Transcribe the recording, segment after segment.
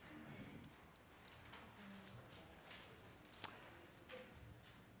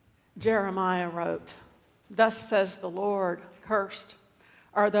Jeremiah wrote, "Thus says the Lord, cursed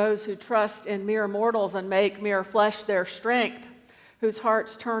are those who trust in mere mortals and make mere flesh their strength, whose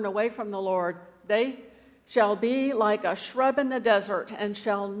hearts turn away from the Lord. They shall be like a shrub in the desert and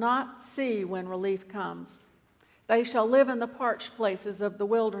shall not see when relief comes. They shall live in the parched places of the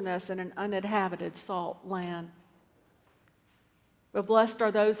wilderness in an uninhabited salt land. But blessed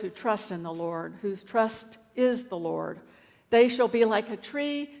are those who trust in the Lord, whose trust is the Lord. They shall be like a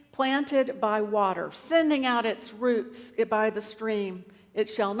tree planted by water, sending out its roots by the stream. It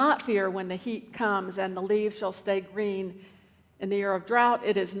shall not fear when the heat comes, and the leaves shall stay green. In the year of drought,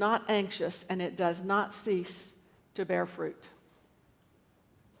 it is not anxious, and it does not cease to bear fruit."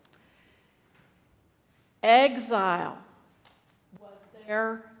 Exile was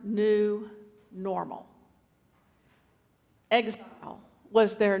their new normal. Exile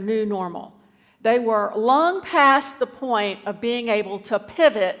was their new normal. They were long past the point of being able to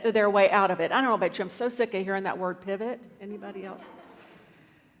pivot their way out of it. I don't know about you, I'm so sick of hearing that word pivot. Anybody else?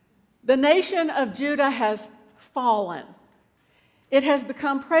 The nation of Judah has fallen. It has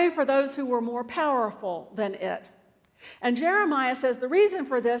become prey for those who were more powerful than it. And Jeremiah says the reason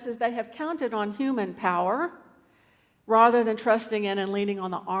for this is they have counted on human power rather than trusting in and leaning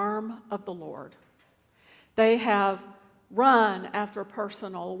on the arm of the Lord. They have run after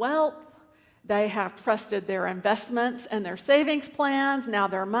personal wealth. They have trusted their investments and their savings plans. Now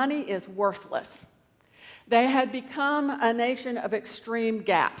their money is worthless. They had become a nation of extreme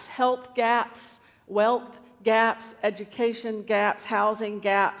gaps: health gaps, wealth gaps, education gaps, housing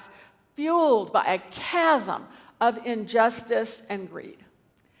gaps, fueled by a chasm of injustice and greed.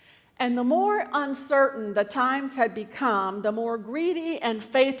 And the more uncertain the times had become, the more greedy and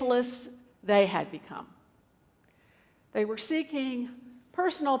faithless they had become. They were seeking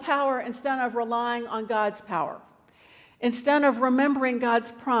personal power instead of relying on God's power. Instead of remembering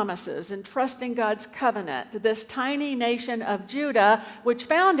God's promises and trusting God's covenant, this tiny nation of Judah, which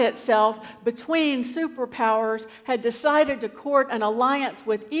found itself between superpowers, had decided to court an alliance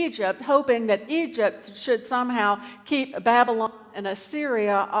with Egypt, hoping that Egypt should somehow keep Babylon and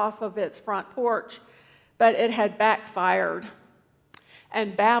Assyria off of its front porch. But it had backfired,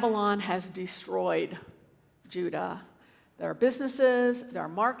 and Babylon has destroyed Judah. Their businesses, their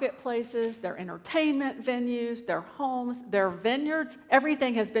marketplaces, their entertainment venues, their homes, their vineyards,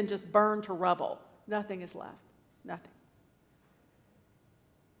 everything has been just burned to rubble. Nothing is left. Nothing.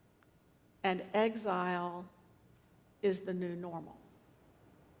 And exile is the new normal.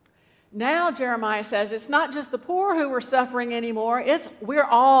 Now, Jeremiah says, it's not just the poor who are suffering anymore, we're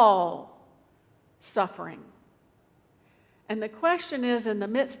all suffering. And the question is, in the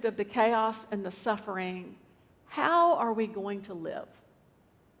midst of the chaos and the suffering, how are we going to live?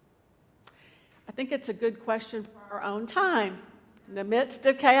 I think it's a good question for our own time. In the midst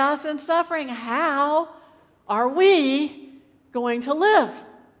of chaos and suffering, how are we going to live?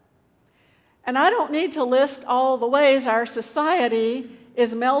 And I don't need to list all the ways our society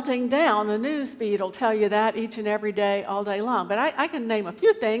is melting down. The news feed will tell you that each and every day, all day long. But I can name a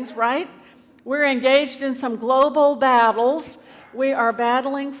few things, right? We're engaged in some global battles. We are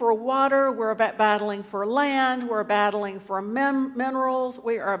battling for water, we're battling for land, we're battling for minerals,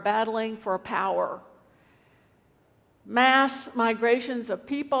 we are battling for power. Mass migrations of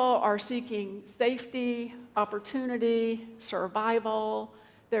people are seeking safety, opportunity, survival.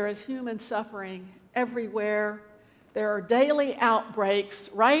 There is human suffering everywhere. There are daily outbreaks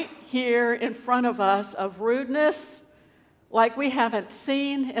right here in front of us of rudeness like we haven't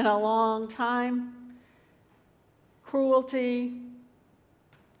seen in a long time. Cruelty,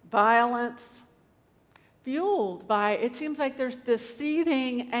 violence, fueled by, it seems like there's this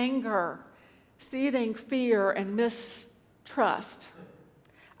seething anger, seething fear and mistrust.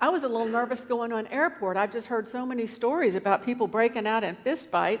 I was a little nervous going on airport. I've just heard so many stories about people breaking out in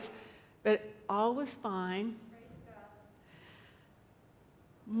fistfights, but all was fine.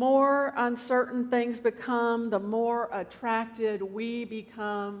 More uncertain things become, the more attracted we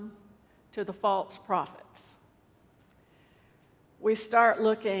become to the false prophets. We start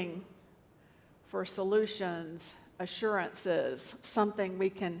looking for solutions, assurances, something we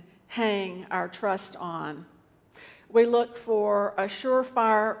can hang our trust on. We look for a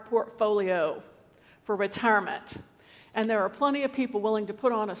surefire portfolio for retirement. And there are plenty of people willing to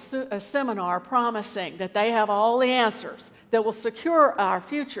put on a seminar promising that they have all the answers that will secure our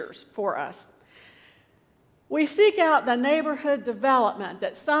futures for us. We seek out the neighborhood development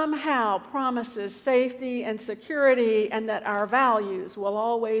that somehow promises safety and security and that our values will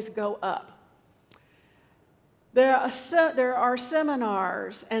always go up. There are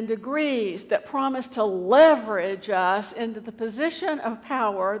seminars and degrees that promise to leverage us into the position of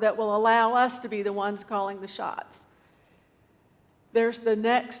power that will allow us to be the ones calling the shots. There's the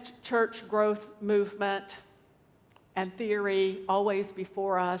next church growth movement and theory always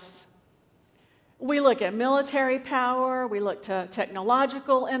before us. We look at military power, we look to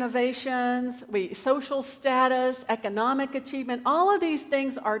technological innovations, social status, economic achievement. All of these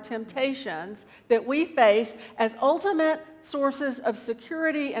things are temptations that we face as ultimate sources of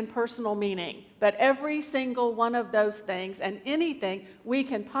security and personal meaning. But every single one of those things and anything we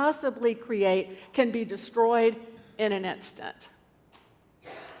can possibly create can be destroyed in an instant.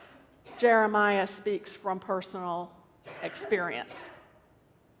 Jeremiah speaks from personal experience.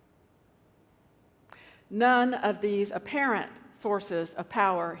 None of these apparent sources of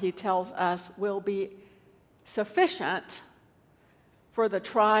power, he tells us, will be sufficient for the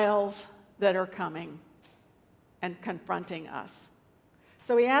trials that are coming and confronting us.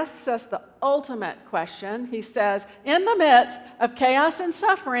 So he asks us the ultimate question. He says, in the midst of chaos and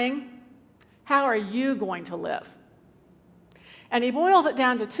suffering, how are you going to live? And he boils it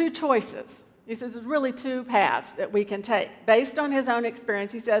down to two choices. He says there's really two paths that we can take. Based on his own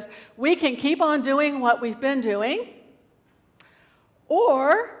experience, he says we can keep on doing what we've been doing,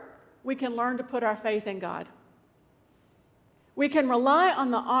 or we can learn to put our faith in God. We can rely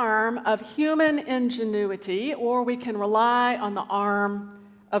on the arm of human ingenuity, or we can rely on the arm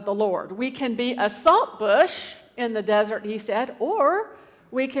of the Lord. We can be a salt bush in the desert, he said, or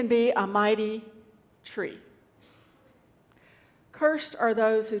we can be a mighty tree. Cursed are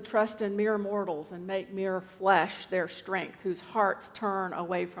those who trust in mere mortals and make mere flesh their strength, whose hearts turn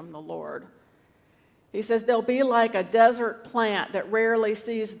away from the Lord. He says they'll be like a desert plant that rarely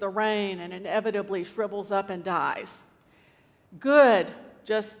sees the rain and inevitably shrivels up and dies. Good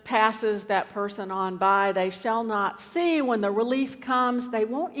just passes that person on by. They shall not see when the relief comes. They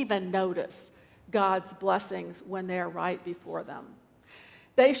won't even notice God's blessings when they're right before them.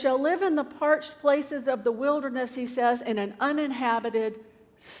 They shall live in the parched places of the wilderness, he says, in an uninhabited,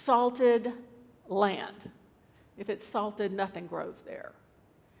 salted land. If it's salted, nothing grows there.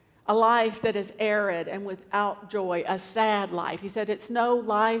 A life that is arid and without joy, a sad life. He said it's no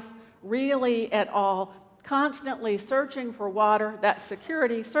life really at all, constantly searching for water, that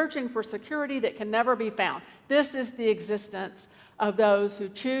security, searching for security that can never be found. This is the existence of those who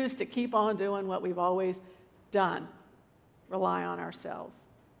choose to keep on doing what we've always done, rely on ourselves.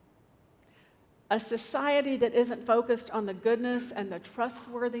 A society that isn't focused on the goodness and the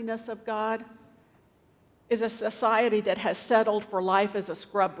trustworthiness of God is a society that has settled for life as a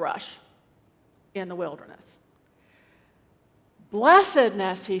scrub brush in the wilderness.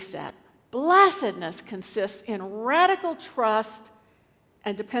 Blessedness, he said, blessedness consists in radical trust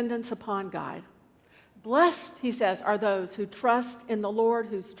and dependence upon God. Blessed, he says, are those who trust in the Lord,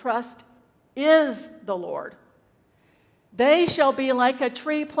 whose trust is the Lord. They shall be like a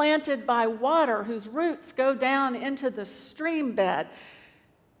tree planted by water, whose roots go down into the stream bed.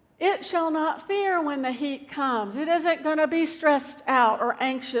 It shall not fear when the heat comes. It isn't going to be stressed out or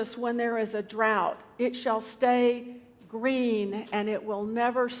anxious when there is a drought. It shall stay green, and it will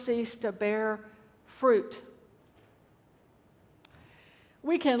never cease to bear fruit.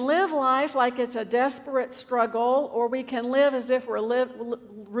 We can live life like it's a desperate struggle, or we can live as if we're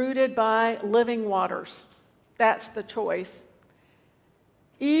rooted by living waters. That's the choice.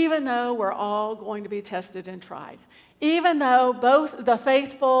 Even though we're all going to be tested and tried. Even though both the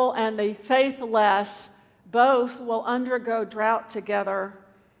faithful and the faithless, both will undergo drought together,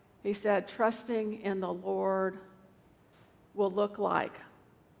 he said, trusting in the Lord will look like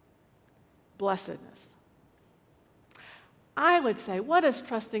blessedness. I would say, what does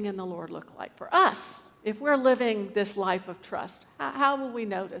trusting in the Lord look like for us? If we're living this life of trust, how will we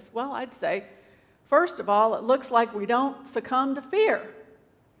notice? Well, I'd say, first of all, it looks like we don't succumb to fear. Amen.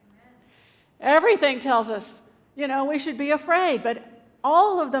 Everything tells us, we should be afraid, but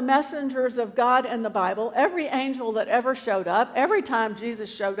all of the messengers of God in the Bible, every angel that ever showed up, every time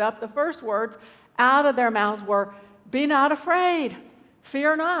Jesus showed up, the first words out of their mouths were, "Be not afraid,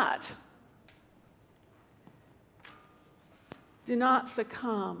 fear not." Do not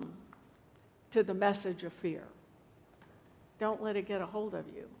succumb to the message of fear. Don't let it get a hold of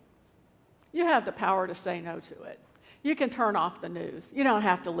you. You have the power to say no to it. You can turn off the news. You don't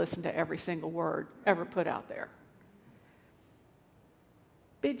have to listen to every single word ever put out there.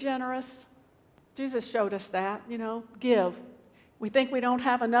 Be generous. Jesus showed us that, give. We think we don't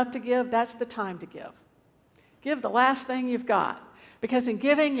have enough to give, that's the time to give. Give the last thing you've got, because in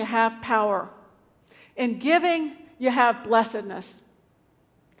giving you have power. In giving you have blessedness.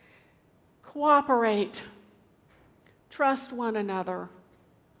 Cooperate trust one another,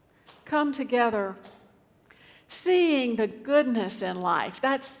 come together, seeing the goodness in life.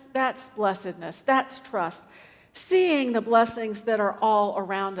 That's blessedness, that's trust. Seeing the blessings that are all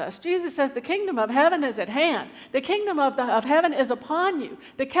around us. Jesus says the kingdom of heaven is at hand. The kingdom of heaven is upon you.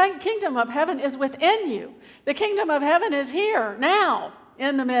 The kingdom of heaven is within you. The kingdom of heaven is here, now,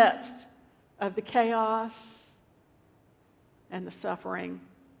 in the midst of the chaos and the suffering.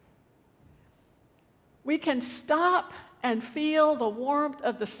 We can stop and feel the warmth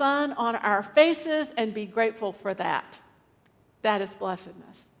of the sun on our faces and be grateful for that. That is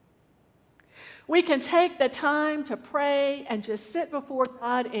blessedness. We can take the time to pray and just sit before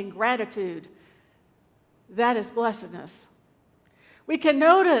God in gratitude. That is blessedness. We can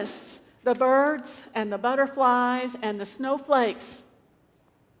notice the birds and the butterflies and the snowflakes.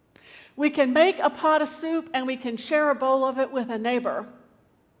 We can make a pot of soup and we can share a bowl of it with a neighbor.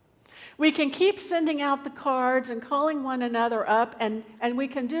 We can keep sending out the cards and calling one another up, and we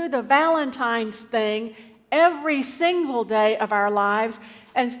can do the Valentine's thing every single day of our lives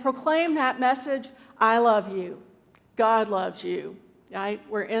and proclaim that message, I love you. God loves you. Right?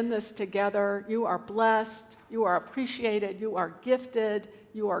 We're in this together. You are blessed. You are appreciated. You are gifted.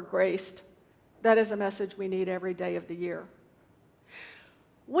 You are graced. That is a message we need every day of the year.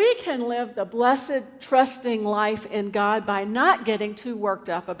 We can live the blessed, trusting life in God by not getting too worked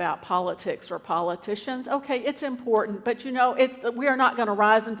up about politics or politicians. Okay, it's important, but we are not going to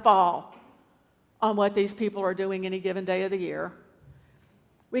rise and fall on what these people are doing any given day of the year.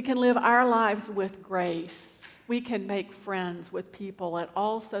 We can live our lives with grace. We can make friends with people at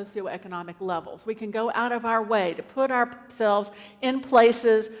all socioeconomic levels. We can go out of our way to put ourselves in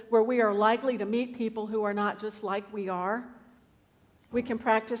places where we are likely to meet people who are not just like we are. We can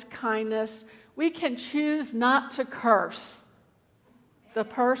practice kindness. We can choose not to curse the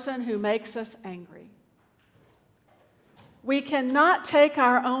person who makes us angry. We cannot take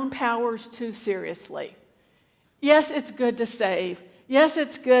our own powers too seriously. Yes, it's good to save. Yes,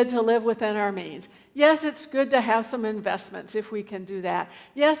 it's good to live within our means. Yes, it's good to have some investments if we can do that.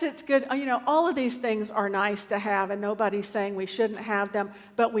 Yes, it's good. All of these things are nice to have, and nobody's saying we shouldn't have them,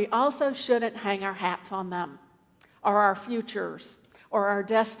 but we also shouldn't hang our hats on them, or our futures, or our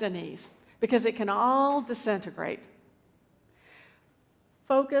destinies, because it can all disintegrate.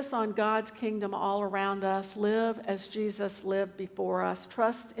 Focus on God's kingdom all around us. Live as Jesus lived before us.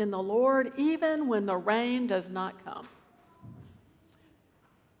 Trust in the Lord even when the rain does not come.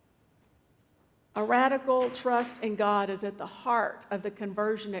 A radical trust in God is at the heart of the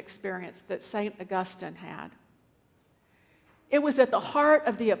conversion experience that St. Augustine had. It was at the heart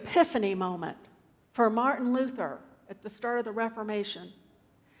of the Epiphany moment for Martin Luther at the start of the Reformation.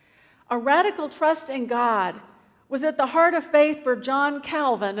 A radical trust in God was at the heart of faith for John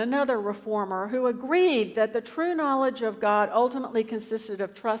Calvin, another reformer, who agreed that the true knowledge of God ultimately consisted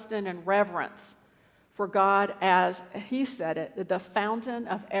of trust in and reverence for God as, he said it, the fountain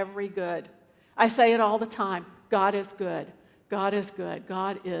of every good. I say it all the time. God is good. God is good.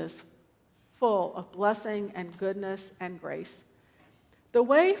 God is full of blessing and goodness and grace. The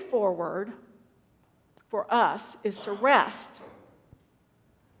way forward for us is to rest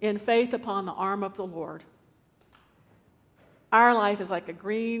in faith upon the arm of the Lord. Our life is like a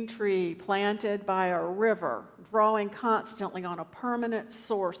green tree planted by a river, drawing constantly on a permanent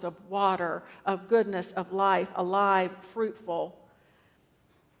source of water, of goodness, of life, alive, fruitful.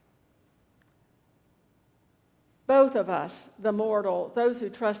 Both of us, the mortal, those who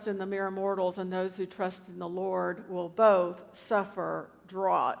trust in the mere mortals and those who trust in the Lord, will both suffer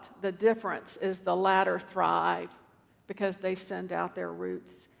drought. The difference is the latter thrive because they send out their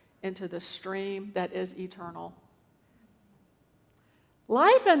roots into the stream that is eternal.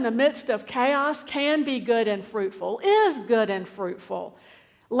 Life in the midst of chaos can be good and fruitful, is good and fruitful.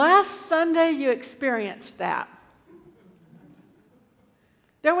 Last Sunday, you experienced that.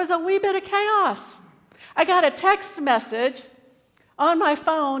 There was a wee bit of chaos. I got a text message on my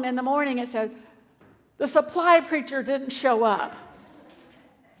phone in the morning. It said, the supply preacher didn't show up.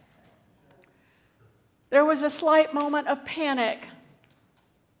 There was a slight moment of panic.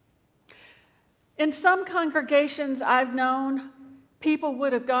 In some congregations I've known, people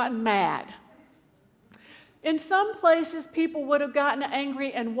would have gotten mad. In some places, people would have gotten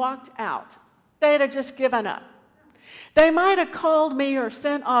angry and walked out. They'd have just given up. They might have called me or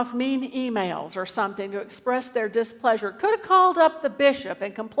sent off mean emails or something to express their displeasure. Could have called up the bishop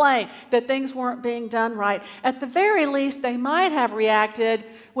and complained that things weren't being done right. At the very least, they might have reacted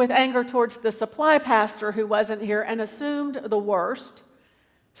with anger towards the supply pastor who wasn't here and assumed the worst,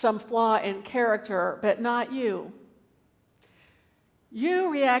 some flaw in character, but not you.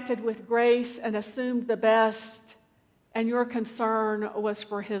 You reacted with grace and assumed the best and your concern was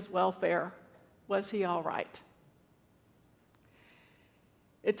for his welfare. Was he all right?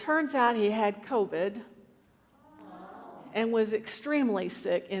 It turns out he had COVID and was extremely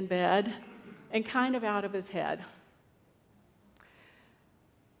sick in bed and kind of out of his head.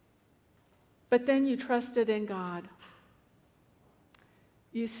 But then you trusted in God.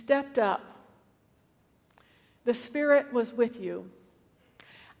 You stepped up. The Spirit was with you.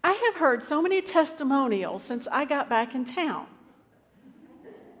 I have heard so many testimonials since I got back in town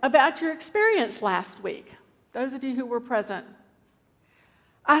about your experience last week, those of you who were present.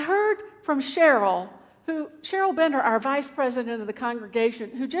 I heard from Cheryl Bender, our vice president of the congregation,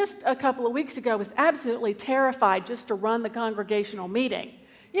 who just a couple of weeks ago was absolutely terrified just to run the congregational meeting.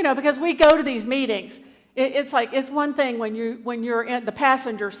 You know, because we go to these meetings. It's one thing when you're in the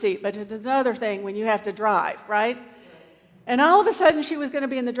passenger seat, but it's another thing when you have to drive, right? And all of a sudden, she was going to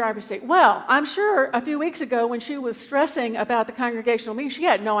be in the driver's seat. Well, I'm sure a few weeks ago when she was stressing about the congregational meeting, she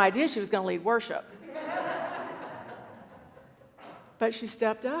had no idea she was going to lead worship. But she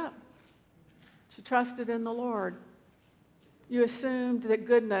stepped up. She trusted in the Lord. You assumed that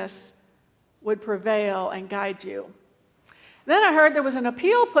goodness would prevail and guide you. Then I heard there was an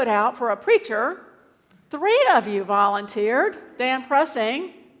appeal put out for a preacher. 3 of you volunteered. Dan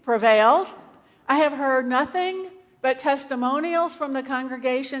Pressing prevailed. I have heard nothing but testimonials from the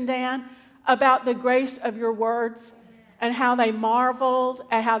congregation, Dan, about the grace of your words and how they marveled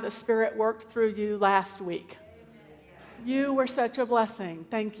at how the Spirit worked through you last week. You were such a blessing.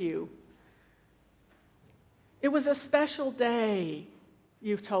 Thank you. It was a special day,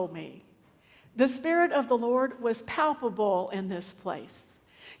 you've told me. The Spirit of the Lord was palpable in this place.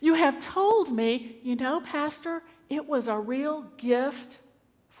 You have told me, you know, Pastor, it was a real gift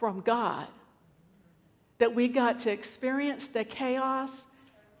from God that we got to experience the chaos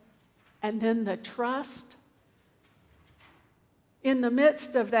and then the trust. In the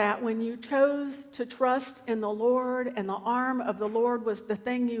midst of that, when you chose to trust in the Lord and the arm of the Lord was the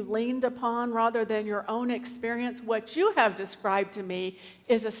thing you leaned upon rather than your own experience, what you have described to me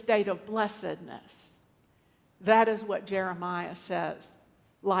is a state of blessedness. That is what Jeremiah says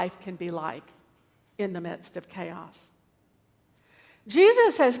life can be like in the midst of chaos.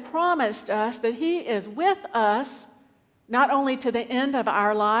 Jesus has promised us that he is with us not only to the end of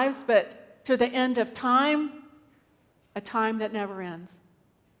our lives, but to the end of time, a time that never ends.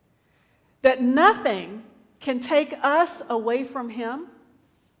 That nothing can take us away from him,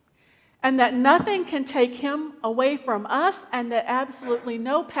 and that nothing can take him away from us, and that absolutely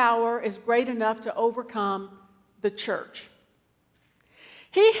no power is great enough to overcome the church.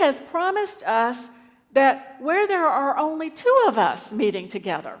 He has promised us that where there are only 2 of us meeting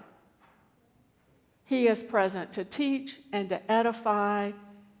together, he is present to teach and to edify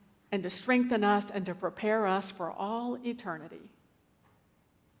and to strengthen us and to prepare us for all eternity.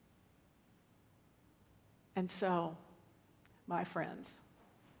 And so, my friends,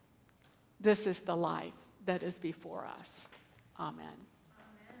 this is the life that is before us. Amen.